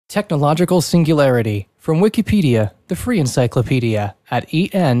Technological singularity from Wikipedia, the free encyclopedia, at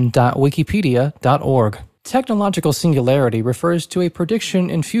en.wikipedia.org. Technological singularity refers to a prediction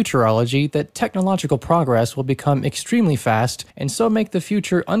in futurology that technological progress will become extremely fast and so make the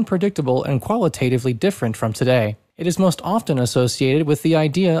future unpredictable and qualitatively different from today. It is most often associated with the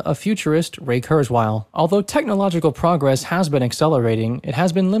idea of futurist Ray Kurzweil. Although technological progress has been accelerating, it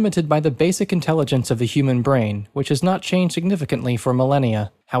has been limited by the basic intelligence of the human brain, which has not changed significantly for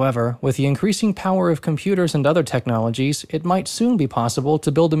millennia. However, with the increasing power of computers and other technologies, it might soon be possible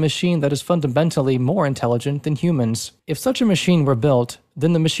to build a machine that is fundamentally more intelligent than humans. If such a machine were built,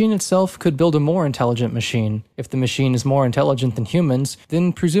 then the machine itself could build a more intelligent machine. If the machine is more intelligent than humans,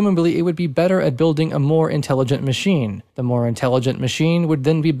 then presumably it would be better at building a more intelligent machine. The more intelligent machine would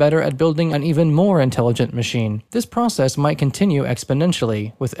then be better at building an even more intelligent machine. This process might continue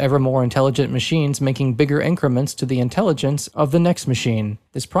exponentially, with ever more intelligent machines making bigger increments to the intelligence of the next machine.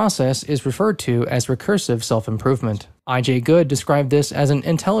 This process is referred to as recursive self-improvement. I.J. Good described this as an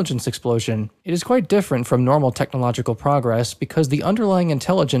intelligence explosion. It is quite different from normal technological progress because the underlying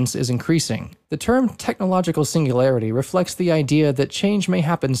intelligence is increasing. The term technological singularity reflects the idea that change may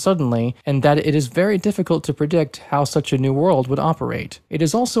happen suddenly and that it is very difficult to predict how such a new world would operate. It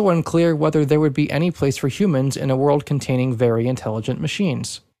is also unclear whether there would be any place for humans in a world containing very intelligent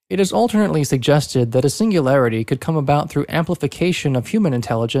machines. It is alternately suggested that a singularity could come about through amplification of human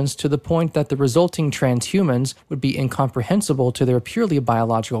intelligence to the point that the resulting transhumans would be incomprehensible to their purely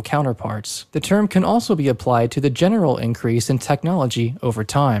biological counterparts. The term can also be applied to the general increase in technology over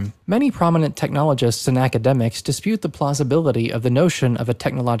time. Many prominent technologists and academics dispute the plausibility of the notion of a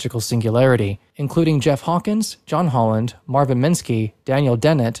technological singularity, including Jeff Hawkins, John Holland, Marvin Minsky, Daniel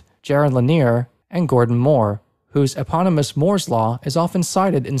Dennett, Jaron Lanier, and Gordon Moore, whose eponymous Moore's Law is often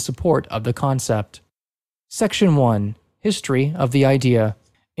cited in support of the concept. Section 1. History of the idea.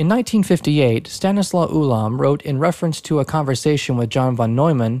 In 1958, Stanislaw Ulam wrote in reference to a conversation with John von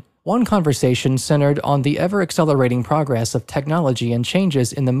Neumann, one conversation centered on the ever-accelerating progress of technology and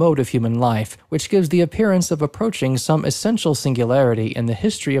changes in the mode of human life, which gives the appearance of approaching some essential singularity in the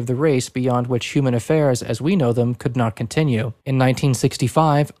history of the race beyond which human affairs as we know them could not continue. In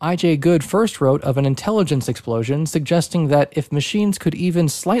 1965, I.J. Good first wrote of an intelligence explosion, suggesting that if machines could even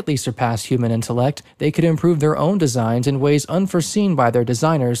slightly surpass human intellect, they could improve their own designs in ways unforeseen by their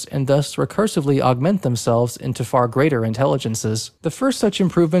designers and thus recursively augment themselves into far greater intelligences. The first such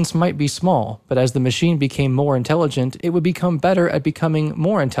improvements might be small, but as the machine became more intelligent, it would become better at becoming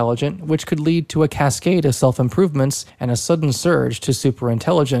more intelligent, which could lead to a cascade of self-improvements and a sudden surge to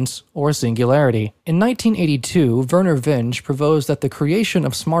superintelligence, or singularity. In 1982, Werner Vinge proposed that the creation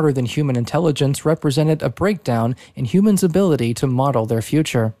of smarter-than-human intelligence represented a breakdown in humans' ability to model their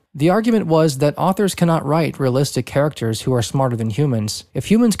future. The argument was that authors cannot write realistic characters who are smarter than humans. If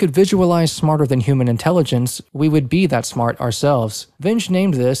humans could visualize smarter-than-human intelligence, we would be that smart ourselves. Vinge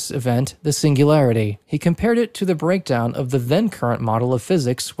named this event the singularity. He compared it to the breakdown of the then-current model of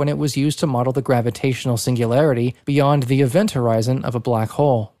physics when it was used to model the gravitational singularity beyond the event horizon of a black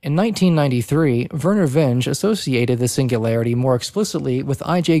hole. In 1993, Werner Vinge associated the singularity more explicitly with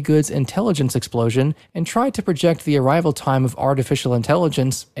I.J. Good's intelligence explosion and tried to project the arrival time of artificial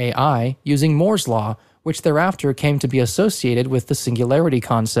intelligence, AI, using Moore's Law, which thereafter came to be associated with the singularity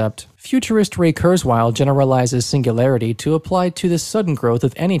concept. Futurist Ray Kurzweil generalizes singularity to apply to the sudden growth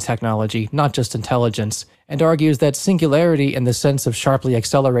of any technology, not just intelligence, and argues that singularity in the sense of sharply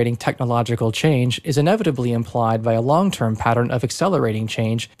accelerating technological change is inevitably implied by a long-term pattern of accelerating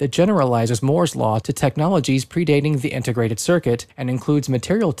change that generalizes Moore's Law to technologies predating the integrated circuit and includes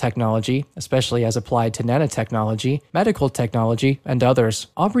material technology, especially as applied to nanotechnology, medical technology, and others.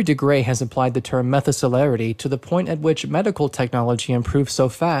 Aubrey de Grey has applied the term methocelerity to the point at which medical technology improves so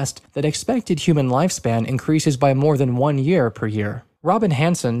fast that expected human lifespan increases by more than 1 year per year. Robin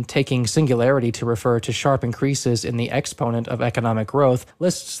Hanson, taking singularity to refer to sharp increases in the exponent of economic growth,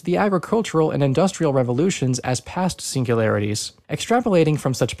 lists the agricultural and industrial revolutions as past singularities. Extrapolating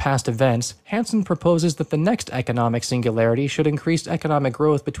from such past events, Hanson proposes that the next economic singularity should increase economic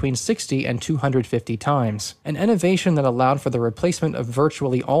growth between 60 and 250 times. An innovation that allowed for the replacement of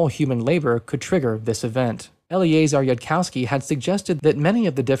virtually all human labor could trigger this event. Eliezer Yudkowsky had suggested that many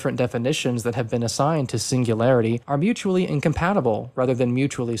of the different definitions that have been assigned to singularity are mutually incompatible rather than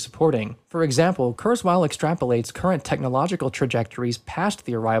mutually supporting. For example, Kurzweil extrapolates current technological trajectories past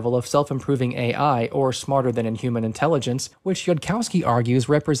the arrival of self-improving AI or smarter-than-inhuman intelligence, which Yudkowsky argues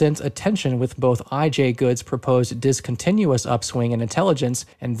represents a tension with both I.J. Good's proposed discontinuous upswing in intelligence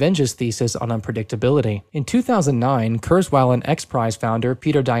and Vinge's thesis on unpredictability. In 2009, Kurzweil and X Prize founder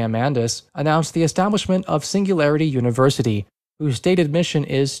Peter Diamandis announced the establishment of Singularity University, whose stated mission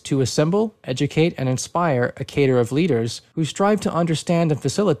is to assemble, educate, and inspire a cadre of leaders who strive to understand and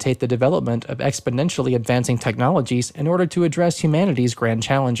facilitate the development of exponentially advancing technologies in order to address humanity's grand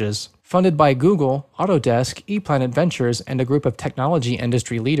challenges. Funded by Google, Autodesk, ePlanet Ventures, and a group of technology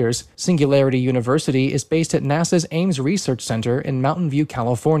industry leaders, Singularity University is based at NASA's Ames Research Center in Mountain View,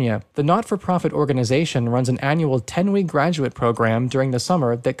 California. The not-for-profit organization runs an annual 10-week graduate program during the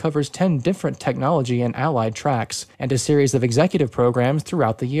summer that covers 10 different technology and allied tracks, and a series of executive programs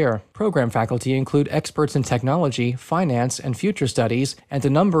throughout the year. Program faculty include experts in technology, finance, and future studies, and a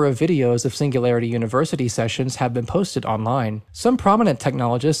number of videos of Singularity University sessions have been posted online. Some prominent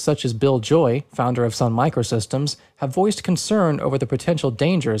technologists, such as Bill Joy, founder of Sun Microsystems, have voiced concern over the potential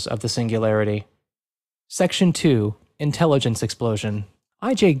dangers of the singularity. Section 2. Intelligence Explosion.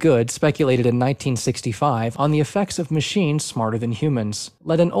 I.J. Good speculated in 1965 on the effects of machines smarter than humans.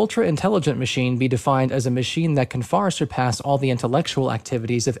 Let an ultra-intelligent machine be defined as a machine that can far surpass all the intellectual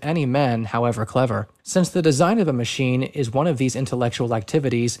activities of any man, however clever. Since the design of a machine is one of these intellectual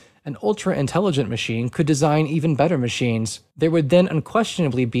activities, an ultra-intelligent machine could design even better machines. There would then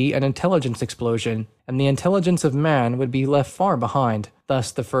unquestionably be an intelligence explosion, and the intelligence of man would be left far behind.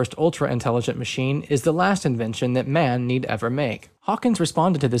 Thus, the first ultra-intelligent machine is the last invention that man need ever make. Hawkins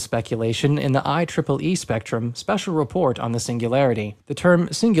responded to this speculation in the IEEE Spectrum Special Report on the Singularity. The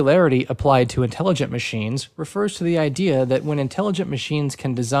term singularity applied to intelligent machines refers to the idea that when intelligent machines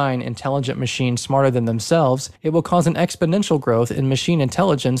can design intelligent machines smarter than themselves, it will cause an exponential growth in machine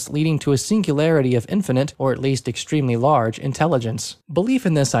intelligence, leading to a singularity of infinite, or at least extremely large, intelligence. Belief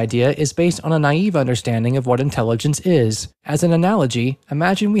in this idea is based on a naive understanding of what intelligence is. As an analogy,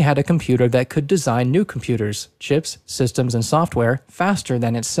 imagine we had a computer that could design new computers, chips, systems, and software faster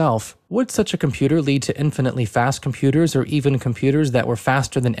than itself. Would such a computer lead to infinitely fast computers, or even computers that were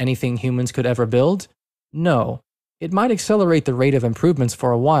faster than anything humans could ever build? No. It might accelerate the rate of improvements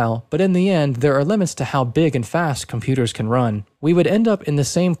for a while, but in the end, there are limits to how big and fast computers can run. We would end up in the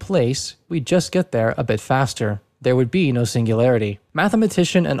same place, we'd just get there a bit faster. There would be no singularity.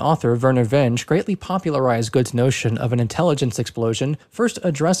 Mathematician and author Werner Vinge greatly popularized Good's notion of an intelligence explosion, first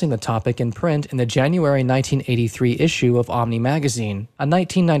addressing the topic in print in the January 1983 issue of Omni magazine. A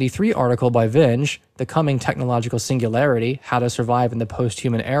 1993 article by Vinge, The Coming Technological Singularity: How to Survive in the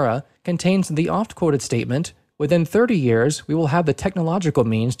Post-Human Era, contains the oft-quoted statement, "Within 30 years, we will have the technological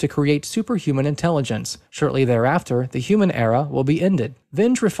means to create superhuman intelligence. Shortly thereafter, the human era will be ended."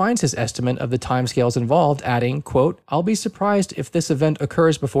 Vinge refines his estimate of the timescales involved, adding, quote, "I'll be surprised if this event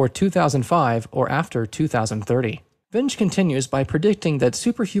occurs before 2005 or after 2030. Vinge continues by predicting that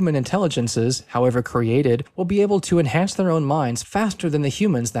superhuman intelligences, however created, will be able to enhance their own minds faster than the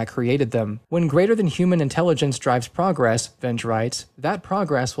humans that created them. When greater than human intelligence drives progress, Vinge writes, that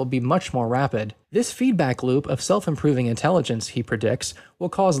progress will be much more rapid. This feedback loop of self-improving intelligence, he predicts, will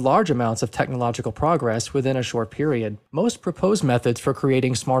cause large amounts of technological progress within a short period. Most proposed methods for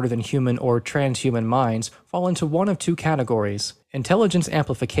creating smarter than human or transhuman minds fall into one of two categories: intelligence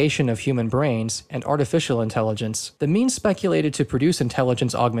amplification of human brains and artificial intelligence. The means speculated to produce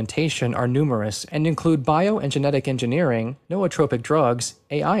intelligence augmentation are numerous and include bio and genetic engineering, nootropic drugs,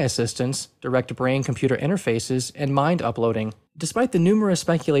 AI assistance, direct brain-computer interfaces, and mind uploading. Despite the numerous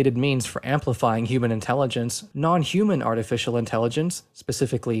speculated means for amplifying human intelligence, non-human artificial intelligence,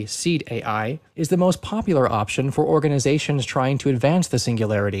 specifically seed AI, is the most popular option for organizations trying to advance the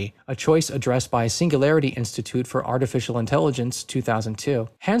singularity, a choice addressed by Singularity Institute for Artificial Intelligence 2002.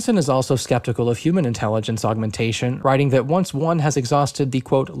 Hansen is also skeptical of human intelligence augmentation, writing that once one has exhausted the,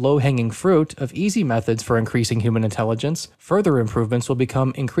 quote, low-hanging fruit of easy methods for increasing human intelligence, further improvements will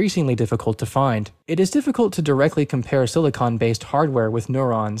become increasingly difficult to find. It is difficult to directly compare silicon-based hardware with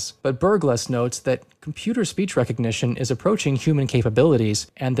neurons, but Berglas notes that computer speech recognition is approaching human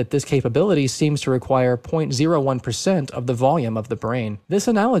capabilities, and that this capability seems to require 0.01% of the volume of the brain. This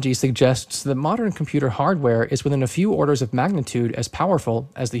analogy suggests that modern computer hardware is within a few orders of magnitude as powerful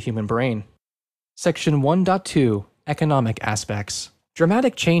as the human brain. Section 1.2 Economic Aspects.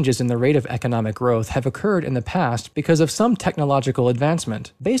 Dramatic changes in the rate of economic growth have occurred in the past because of some technological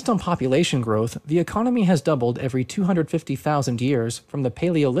advancement. Based on population growth, the economy has doubled every 250,000 years from the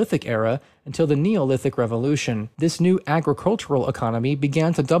Paleolithic era until the Neolithic Revolution. This new agricultural economy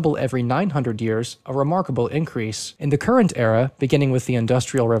began to double every 900 years, a remarkable increase. In the current era, beginning with the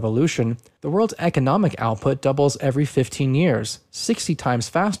Industrial Revolution, the world's economic output doubles every 15 years, 60 times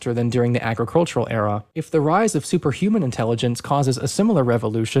faster than during the agricultural era. If the rise of superhuman intelligence causes a similar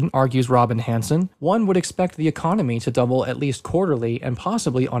revolution, argues Robin Hanson, one would expect the economy to double at least quarterly and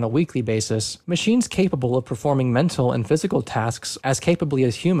possibly on a weekly basis. Machines capable of performing mental and physical tasks as capably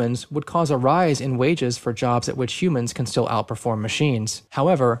as humans would cause cause a rise in wages for jobs at which humans can still outperform machines.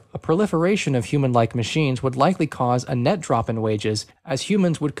 However, a proliferation of human-like machines would likely cause a net drop in wages, as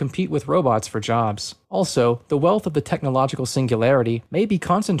humans would compete with robots for jobs. Also, the wealth of the technological singularity may be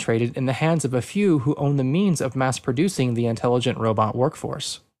concentrated in the hands of a few who own the means of mass-producing the intelligent robot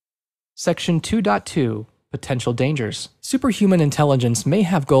workforce. Section 2.2 Potential dangers. Superhuman intelligence may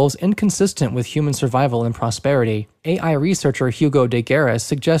have goals inconsistent with human survival and prosperity. AI researcher Hugo de Guerra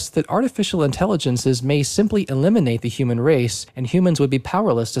suggests that artificial intelligences may simply eliminate the human race, and humans would be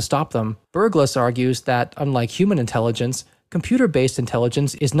powerless to stop them. Burglas argues that, unlike human intelligence, computer-based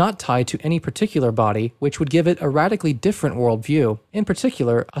intelligence is not tied to any particular body, which would give it a radically different worldview. In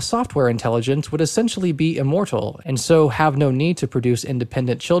particular, a software intelligence would essentially be immortal, and so have no need to produce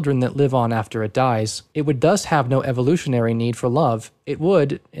independent children that live on after it dies. It would thus have no evolutionary need for love. It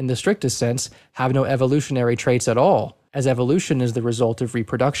would, in the strictest sense, have no evolutionary traits at all, as evolution is the result of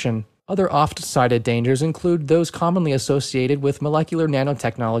reproduction. Other oft-cited dangers include those commonly associated with molecular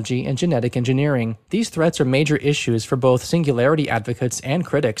nanotechnology and genetic engineering. These threats are major issues for both singularity advocates and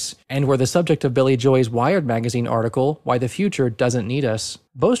critics, and were the subject of Billy Joy's Wired magazine article, Why the Future Doesn't Need Us.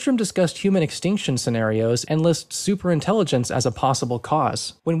 Bostrom discussed human extinction scenarios and lists superintelligence as a possible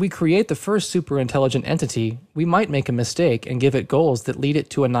cause. When we create the first superintelligent entity, we might make a mistake and give it goals that lead it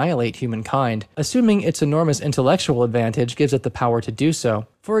to annihilate humankind, assuming its enormous intellectual advantage gives it the power to do so.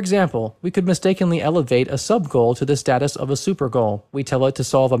 For example, we could mistakenly elevate a sub-goal to the status of a super-goal. We tell it to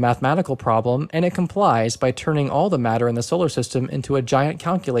solve a mathematical problem, and it complies by turning all the matter in the solar system into a giant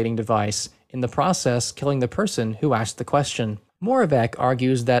calculating device, in the process killing the person who asked the question. Moravec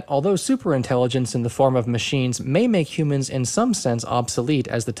argues that although superintelligence in the form of machines may make humans in some sense obsolete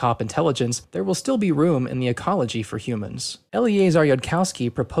as the top intelligence, there will still be room in the ecology for humans. Eliezer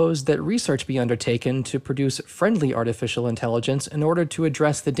Yudkowsky proposed that research be undertaken to produce friendly artificial intelligence in order to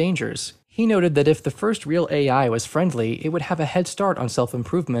address the dangers. He noted that if the first real AI was friendly, it would have a head start on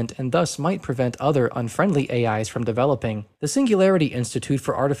self-improvement and thus might prevent other unfriendly AIs from developing. The Singularity Institute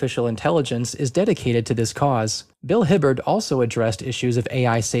for Artificial Intelligence is dedicated to this cause. Bill Hibbard also addressed issues of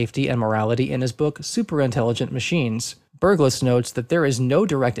AI safety and morality in his book Superintelligent Machines. Burglas notes that there is no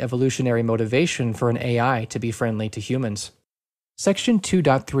direct evolutionary motivation for an AI to be friendly to humans. Section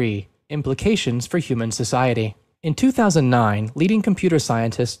 2.3 Implications for Human Society. In 2009, leading computer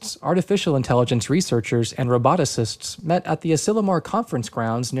scientists, artificial intelligence researchers, and roboticists met at the Asilomar Conference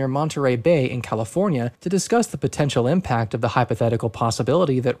Grounds near Monterey Bay in California to discuss the potential impact of the hypothetical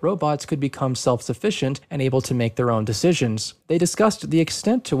possibility that robots could become self-sufficient and able to make their own decisions. They discussed the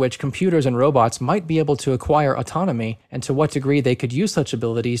extent to which computers and robots might be able to acquire autonomy, and to what degree they could use such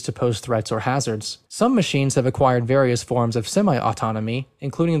abilities to pose threats or hazards. Some machines have acquired various forms of semi-autonomy,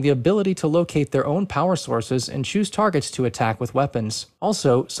 including the ability to locate their own power sources and choose targets to attack with weapons.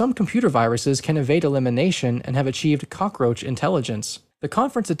 Also, some computer viruses can evade elimination and have achieved cockroach intelligence. The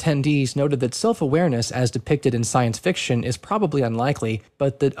conference attendees noted that self-awareness as depicted in science fiction is probably unlikely,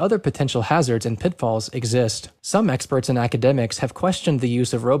 but that other potential hazards and pitfalls exist. Some experts and academics have questioned the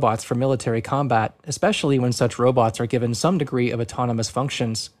use of robots for military combat, especially when such robots are given some degree of autonomous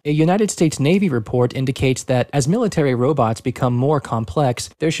functions. A United States Navy report indicates that as military robots become more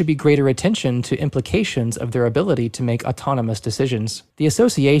complex, there should be greater attention to implications of their ability to make autonomous decisions. The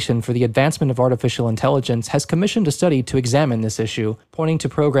Association for the Advancement of Artificial Intelligence has commissioned a study to examine this issue, pointing to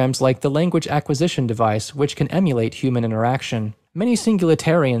programs like the Language Acquisition Device, which can emulate human interaction. Many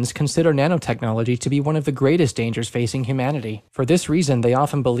singularitarians consider nanotechnology to be one of the greatest dangers facing humanity. For this reason, they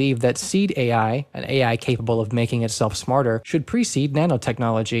often believe that seed AI, an AI capable of making itself smarter, should precede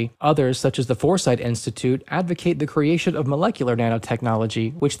nanotechnology. Others, such as the Foresight Institute, advocate the creation of molecular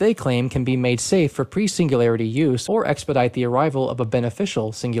nanotechnology, which they claim can be made safe for pre-singularity use or expedite the arrival of a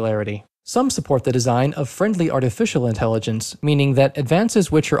beneficial singularity. Some support the design of friendly artificial intelligence, meaning that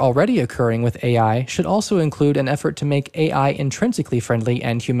advances which are already occurring with AI should also include an effort to make AI intrinsically friendly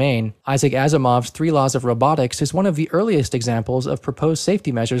and humane. Isaac Asimov's 3 Laws of Robotics is one of the earliest examples of proposed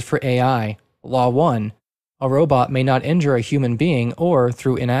safety measures for AI. Law 1. A robot may not injure a human being or,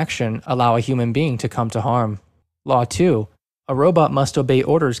 through inaction, allow a human being to come to harm. Law 2. A robot must obey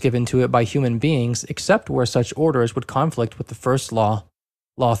orders given to it by human beings except where such orders would conflict with the first law.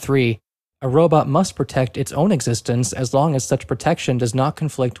 Law 3. A robot must protect its own existence as long as such protection does not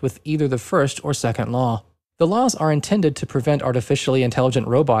conflict with either the first or second law. The laws are intended to prevent artificially intelligent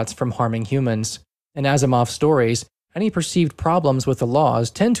robots from harming humans. In Asimov's stories, any perceived problems with the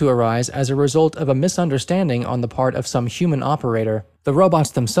laws tend to arise as a result of a misunderstanding on the part of some human operator. The robots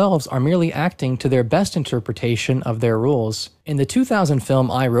themselves are merely acting to their best interpretation of their rules. In the 2000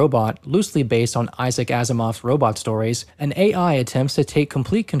 film I, Robot, loosely based on Isaac Asimov's robot stories, an AI attempts to take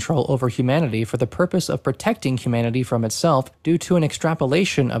complete control over humanity for the purpose of protecting humanity from itself due to an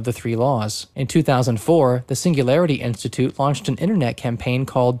extrapolation of the three laws. In 2004, the Singularity Institute launched an internet campaign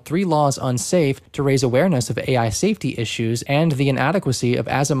called 3 Laws Unsafe to raise awareness of AI safety issues and the inadequacy of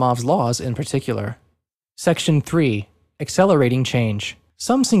Asimov's laws in particular. Section 3. Accelerating change.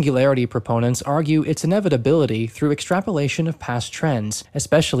 Some singularity proponents argue its inevitability through extrapolation of past trends,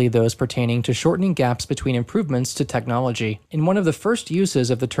 especially those pertaining to shortening gaps between improvements to technology. In one of the first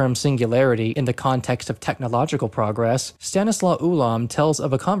uses of the term singularity in the context of technological progress, Stanislaw Ulam tells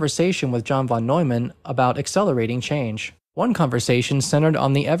of a conversation with John von Neumann about accelerating change. One conversation centered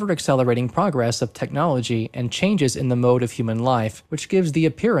on the ever-accelerating progress of technology and changes in the mode of human life, which gives the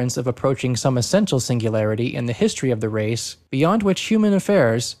appearance of approaching some essential singularity in the history of the race, beyond which human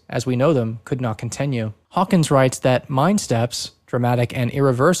affairs, as we know them, could not continue. Hawkins writes that mind steps, dramatic and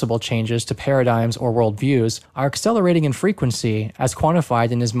irreversible changes to paradigms or worldviews, are accelerating in frequency, as quantified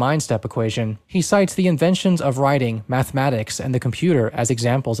in his mind step equation. He cites the inventions of writing, mathematics, and the computer as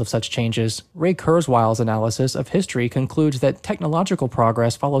examples of such changes. Ray Kurzweil's analysis of history concludes that technological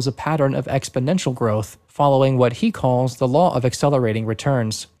progress follows a pattern of exponential growth, following what he calls the law of accelerating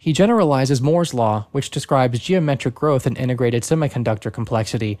returns. He generalizes Moore's law, which describes geometric growth in integrated semiconductor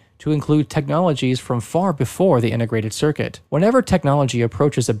complexity, to include technologies from far before the integrated circuit. Whenever technology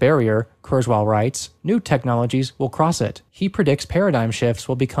approaches a barrier, Kurzweil writes, new technologies will cross it. He predicts paradigm shifts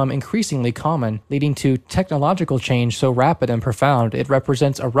will become increasingly common, leading to technological change so rapid and profound it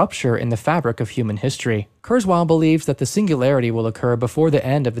represents a rupture in the fabric of human history. Kurzweil believes that the singularity will occur before the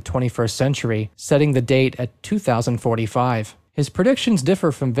end of the 21st century, setting the date at 2045. His predictions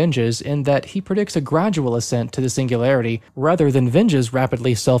differ from Vinge's in that he predicts a gradual ascent to the singularity rather than Vinge's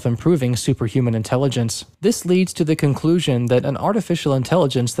rapidly self-improving superhuman intelligence. This leads to the conclusion that an artificial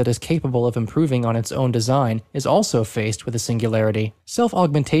intelligence that is capable of improving on its own design is also faced with a singularity.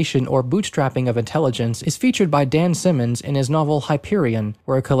 Self-augmentation or bootstrapping of intelligence is featured by Dan Simmons in his novel Hyperion,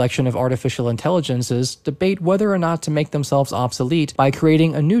 where a collection of artificial intelligences debate whether or not to make themselves obsolete by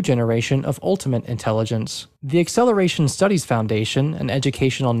creating a new generation of ultimate intelligence. The Acceleration Studies Foundation, an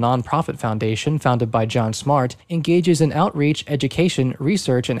educational nonprofit foundation founded by John Smart, engages in outreach, education,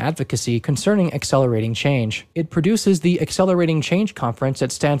 research, and advocacy concerning accelerating change. It produces the Accelerating Change Conference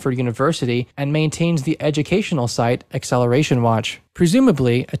at Stanford University and maintains the educational site Acceleration Watch.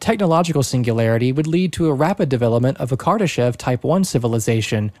 Presumably, a technological singularity would lead to a rapid development of a Kardashev Type 1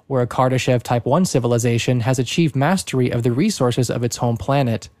 civilization, where a Kardashev Type 1 civilization has achieved mastery of the resources of its home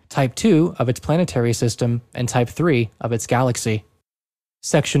planet, Type 2 of its planetary system, and Type 3 of its galaxy.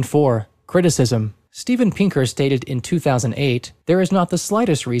 Section 4. Criticism. Steven Pinker stated in 2008, "There is not the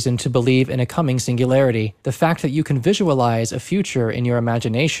slightest reason to believe in a coming singularity. The fact that you can visualize a future in your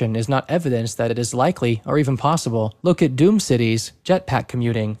imagination is not evidence that it is likely or even possible. Look at doom cities, jetpack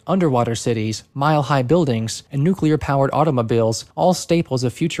commuting, underwater cities, mile-high buildings, and nuclear-powered automobiles, all staples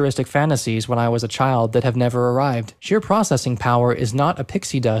of futuristic fantasies when I was a child that have never arrived. Sheer processing power is not a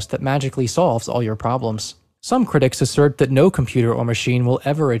pixie dust that magically solves all your problems." Some critics assert that no computer or machine will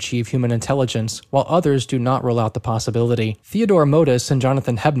ever achieve human intelligence, while others do not rule out the possibility. Theodore Modis and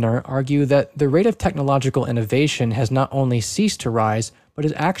Jonathan Hebner argue that the rate of technological innovation has not only ceased to rise, but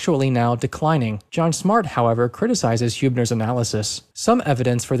is actually now declining. John Smart, however, criticizes Hübner's analysis. Some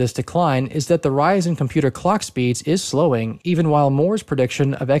evidence for this decline is that the rise in computer clock speeds is slowing, even while Moore's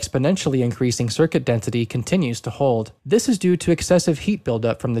prediction of exponentially increasing circuit density continues to hold. This is due to excessive heat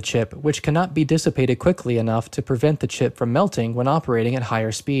buildup from the chip, which cannot be dissipated quickly enough to prevent the chip from melting when operating at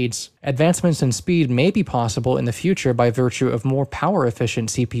higher speeds. Advancements in speed may be possible in the future by virtue of more power-efficient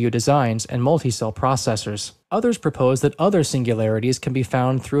CPU designs and multi-cell processors. Others propose that other singularities can be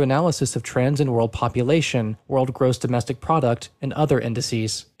found through analysis of trends in world population, world gross domestic product, and other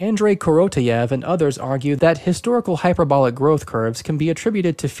indices. Andrei Korotayev and others argue that historical hyperbolic growth curves can be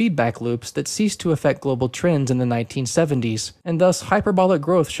attributed to feedback loops that ceased to affect global trends in the 1970s, and thus hyperbolic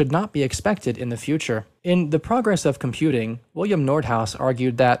growth should not be expected in the future. In The Progress of Computing, William Nordhaus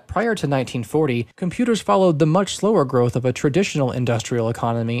argued that, prior to 1940, computers followed the much slower growth of a traditional industrial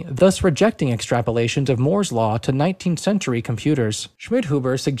economy, thus rejecting extrapolations of Moore's law to 19th century computers.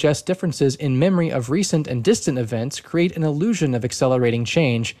 Schmidhuber suggests differences in memory of recent and distant events create an illusion of accelerating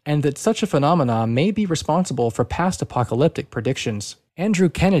change, and that such a phenomenon may be responsible for past apocalyptic predictions. Andrew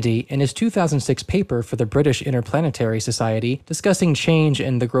Kennedy, in his 2006 paper for the British Interplanetary Society discussing change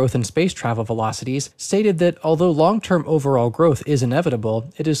in the growth in space travel velocities, stated that although long-term overall growth is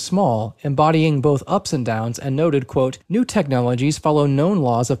inevitable, it is small, embodying both ups and downs, and noted, quote, "New technologies follow known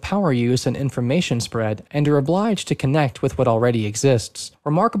laws of power use and information spread, and are obliged to connect with what already exists.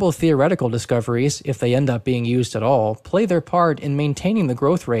 Remarkable theoretical discoveries, if they end up being used at all, play their part in maintaining the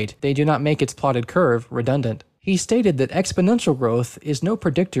growth rate. They do not make its plotted curve redundant." He stated that exponential growth is no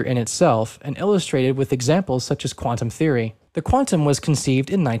predictor in itself, and illustrated with examples such as quantum theory. The quantum was conceived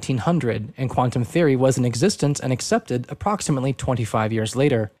in 1900, and quantum theory was in existence and accepted approximately 25 years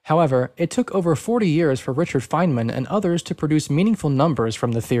later. However, it took over 40 years for Richard Feynman and others to produce meaningful numbers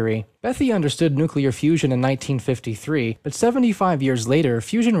from the theory. Bethe understood nuclear fusion in 1953, but 75 years later,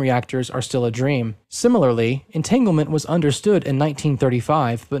 fusion reactors are still a dream. Similarly, entanglement was understood in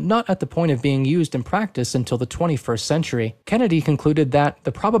 1935, but not at the point of being used in practice until the 21st century. Kennedy concluded that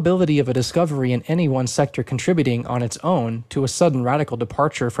the probability of a discovery in any one sector contributing on its own to a sudden radical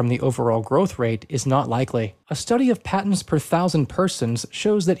departure from the overall growth rate is not likely. A study of patents per thousand persons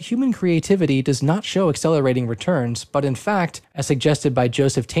shows that human creativity does not show accelerating returns, but in fact, as suggested by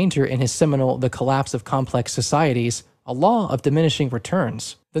Joseph Tainter in his seminal The Collapse of Complex Societies, a law of diminishing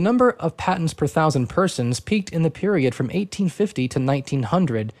returns. The number of patents per thousand persons peaked in the period from 1850 to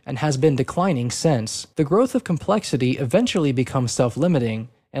 1900 and has been declining since. The growth of complexity eventually becomes self-limiting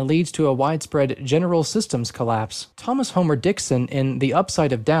and leads to a widespread general systems collapse. Thomas Homer Dixon in The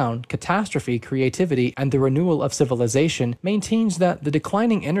Upside of Down, Catastrophe, Creativity, and the Renewal of Civilization maintains that the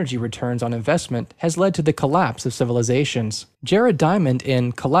declining energy returns on investment has led to the collapse of civilizations. Jared Diamond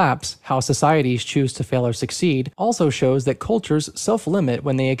in Collapse, How Societies Choose to Fail or Succeed also shows that cultures self-limit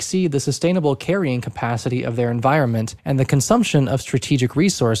when they exceed the sustainable carrying capacity of their environment, and the consumption of strategic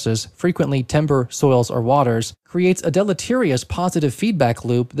resources, frequently timber, soils, or waters, creates a deleterious positive feedback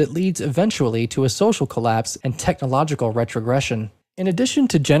loop that leads eventually to a social collapse and technological retrogression. In addition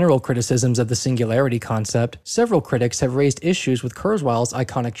to general criticisms of the singularity concept, several critics have raised issues with Kurzweil's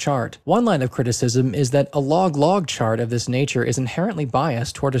iconic chart. One line of criticism is that a log-log chart of this nature is inherently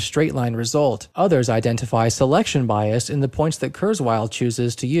biased toward a straight-line result. Others identify selection bias in the points that Kurzweil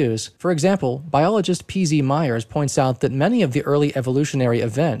chooses to use. For example, biologist P.Z. Myers points out that many of the early evolutionary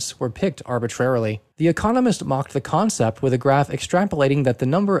events were picked arbitrarily. The Economist mocked the concept with a graph extrapolating that the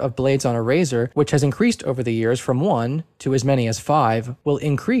number of blades on a razor, which has increased over the years from 1 to as many as 5, will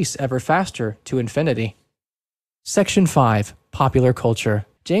increase ever faster to infinity. Section 5. Popular Culture.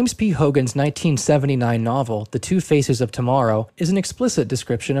 James P. Hogan's 1979 novel, The Two Faces of Tomorrow, is an explicit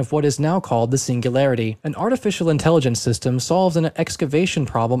description of what is now called the singularity. An artificial intelligence system solves an excavation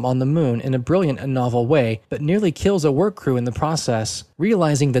problem on the moon in a brilliant and novel way, but nearly kills a work crew in the process.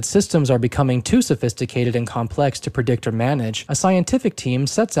 Realizing that systems are becoming too sophisticated and complex to predict or manage, a scientific team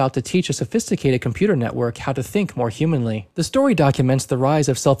sets out to teach a sophisticated computer network how to think more humanly. The story documents the rise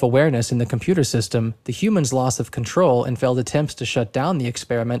of self-awareness in the computer system, the human's loss of control and failed attempts to shut down the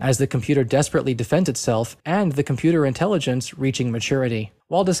experiment as the computer desperately defends itself, and the computer intelligence reaching maturity.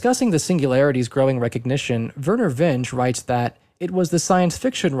 While discussing the singularity's growing recognition, Vernor Vinge writes that it was the science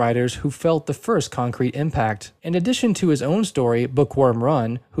fiction writers who felt the first concrete impact. In addition to his own story, Bookworm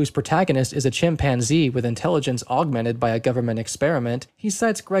Run, whose protagonist is a chimpanzee with intelligence augmented by a government experiment, he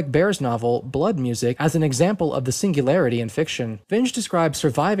cites Greg Bear's novel, Blood Music, as an example of the singularity in fiction. Vinge describes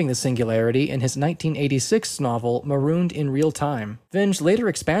surviving the singularity in his 1986 novel, Marooned in Real Time. Vinge later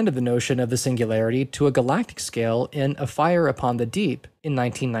expanded the notion of the singularity to a galactic scale in A Fire Upon the Deep, in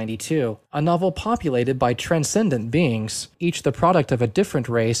 1992, a novel populated by transcendent beings, each the product of a different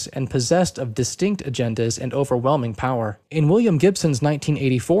race and possessed of distinct agendas and overwhelming power. In William Gibson's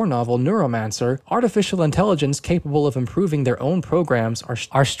 1984 novel Neuromancer, artificial intelligence capable of improving their own programs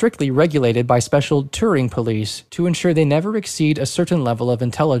are strictly regulated by special Turing police to ensure they never exceed a certain level of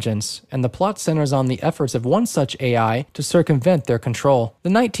intelligence, and the plot centers on the efforts of one such AI to circumvent their control. The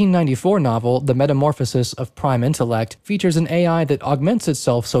 1994 novel The Metamorphosis of Prime Intellect features an AI that augments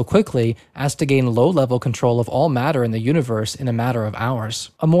itself so quickly as to gain low-level control of all matter in the universe in a matter of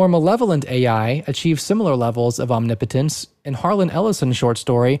hours. A more malevolent AI achieves similar levels of omnipotence in Harlan Ellison's short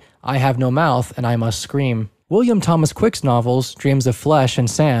story, I Have No Mouth and I Must Scream. William Thomas Quick's novels, Dreams of Flesh and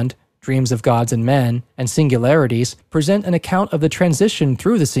Sand, Dreams of Gods and Men, and Singularities present an account of the transition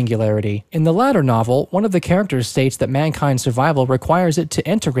through the singularity. In the latter novel, one of the characters states that mankind's survival requires it to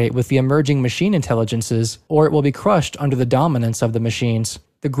integrate with the emerging machine intelligences, or it will be crushed under the dominance of the machines.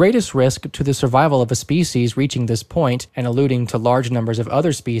 The greatest risk to the survival of a species reaching this point, and alluding to large numbers of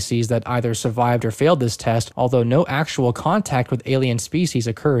other species that either survived or failed this test, although no actual contact with alien species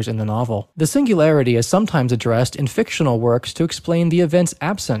occurs in the novel. The singularity is sometimes addressed in fictional works to explain the event's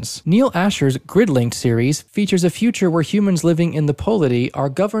absence. Neil Asher's Grid-linked series features a future where humans living in the polity are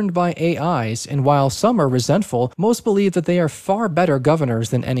governed by AIs, and while some are resentful, most believe that they are far better governors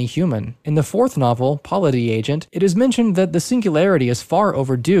than any human. In the fourth novel, Polity Agent, it is mentioned that the singularity is far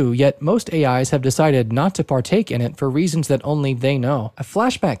overdue, yet most AIs have decided not to partake in it for reasons that only they know. A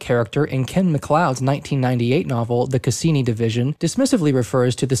flashback character in Ken MacLeod's 1998 novel, The Cassini Division, dismissively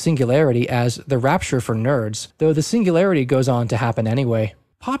refers to the singularity as the rapture for nerds, though the singularity goes on to happen anyway.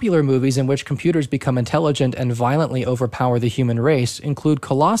 Popular movies in which computers become intelligent and violently overpower the human race include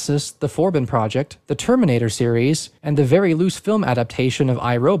Colossus, The Forbin Project, the Terminator series, and the very loose film adaptation of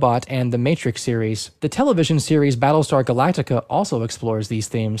I, Robot and the Matrix series. The television series Battlestar Galactica also explores these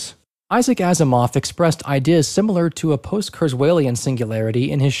themes. Isaac Asimov expressed ideas similar to a post-Kurzweilian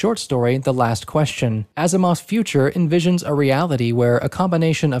singularity in his short story The Last Question. Asimov's future envisions a reality where a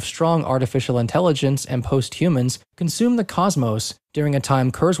combination of strong artificial intelligence and post-humans consume the cosmos, during a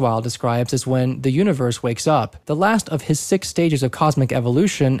time Kurzweil describes as when the universe wakes up, the last of his 6 stages of cosmic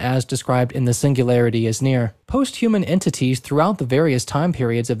evolution as described in The Singularity is Near. Post-human entities throughout the various time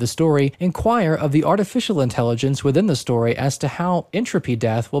periods of the story inquire of the artificial intelligence within the story as to how entropy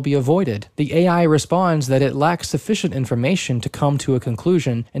death will be avoided. The AI responds that it lacks sufficient information to come to a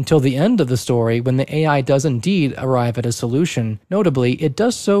conclusion until the end of the story when the AI does indeed arrive at a solution. Notably, it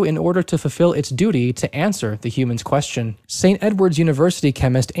does so in order to fulfill its duty to answer the human's question. St. Edward's University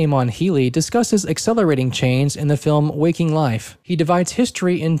chemist Eamon Healy discusses accelerating chains in the film Waking Life. He divides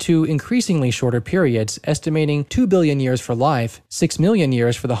history into increasingly shorter periods, estimating 2 billion years for life, 6 million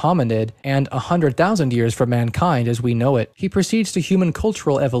years for the hominid, and 100,000 years for mankind as we know it. He proceeds to human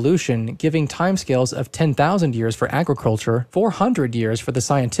cultural evolution, giving timescales of 10,000 years for agriculture, 400 years for the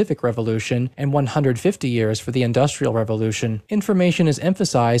scientific revolution, and 150 years for the industrial revolution. Information is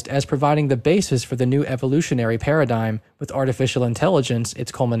emphasized as providing the basis for the new evolutionary paradigm, with artificial intelligence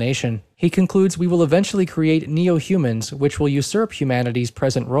its culmination. He concludes we will eventually create neo-humans, which will usurp humanity's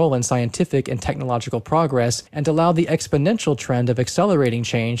present role in scientific and technological progress and allow the exponential trend of accelerating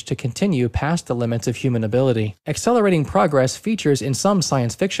change to continue past the limits of human ability. Accelerating progress features in some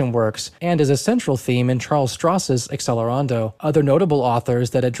science fiction works and is a central theme in Charles Stross's Accelerando. Other notable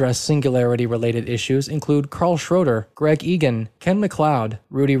authors that address singularity-related issues include Carl Schroeder, Greg Egan, Ken MacLeod,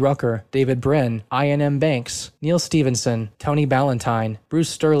 Rudy Rucker, David Brin, Ian M. Banks, Neil Stephenson, Tony Ballantyne, Bruce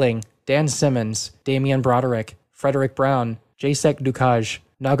Sterling, Dan Simmons, Damian Broderick, Frederick Brown, Jacek Dukaj,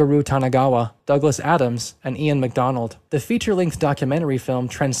 Nagaru Tanagawa, Douglas Adams, and Ian MacDonald. The feature-length documentary film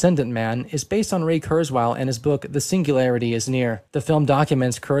Transcendent Man is based on Ray Kurzweil and his book The Singularity is Near. The film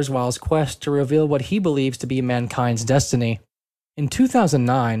documents Kurzweil's quest to reveal what he believes to be mankind's destiny. In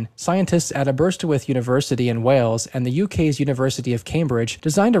 2009, scientists at Aberystwyth University in Wales and the UK's University of Cambridge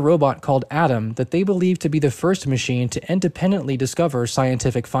designed a robot called Adam that they believe to be the first machine to independently discover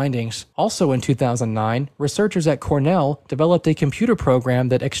scientific findings. Also in 2009, researchers at Cornell developed a computer program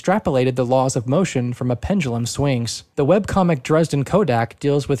that extrapolated the laws of motion from a pendulum swings. The webcomic Dresden Kodak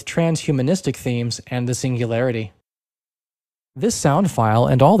deals with transhumanistic themes and the singularity. This sound file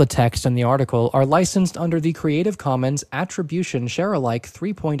and all the text in the article are licensed under the Creative Commons Attribution Share-alike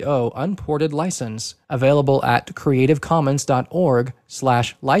 3.0 Unported license, available at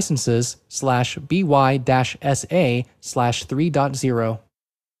creativecommons.org/licenses/by-sa/3.0.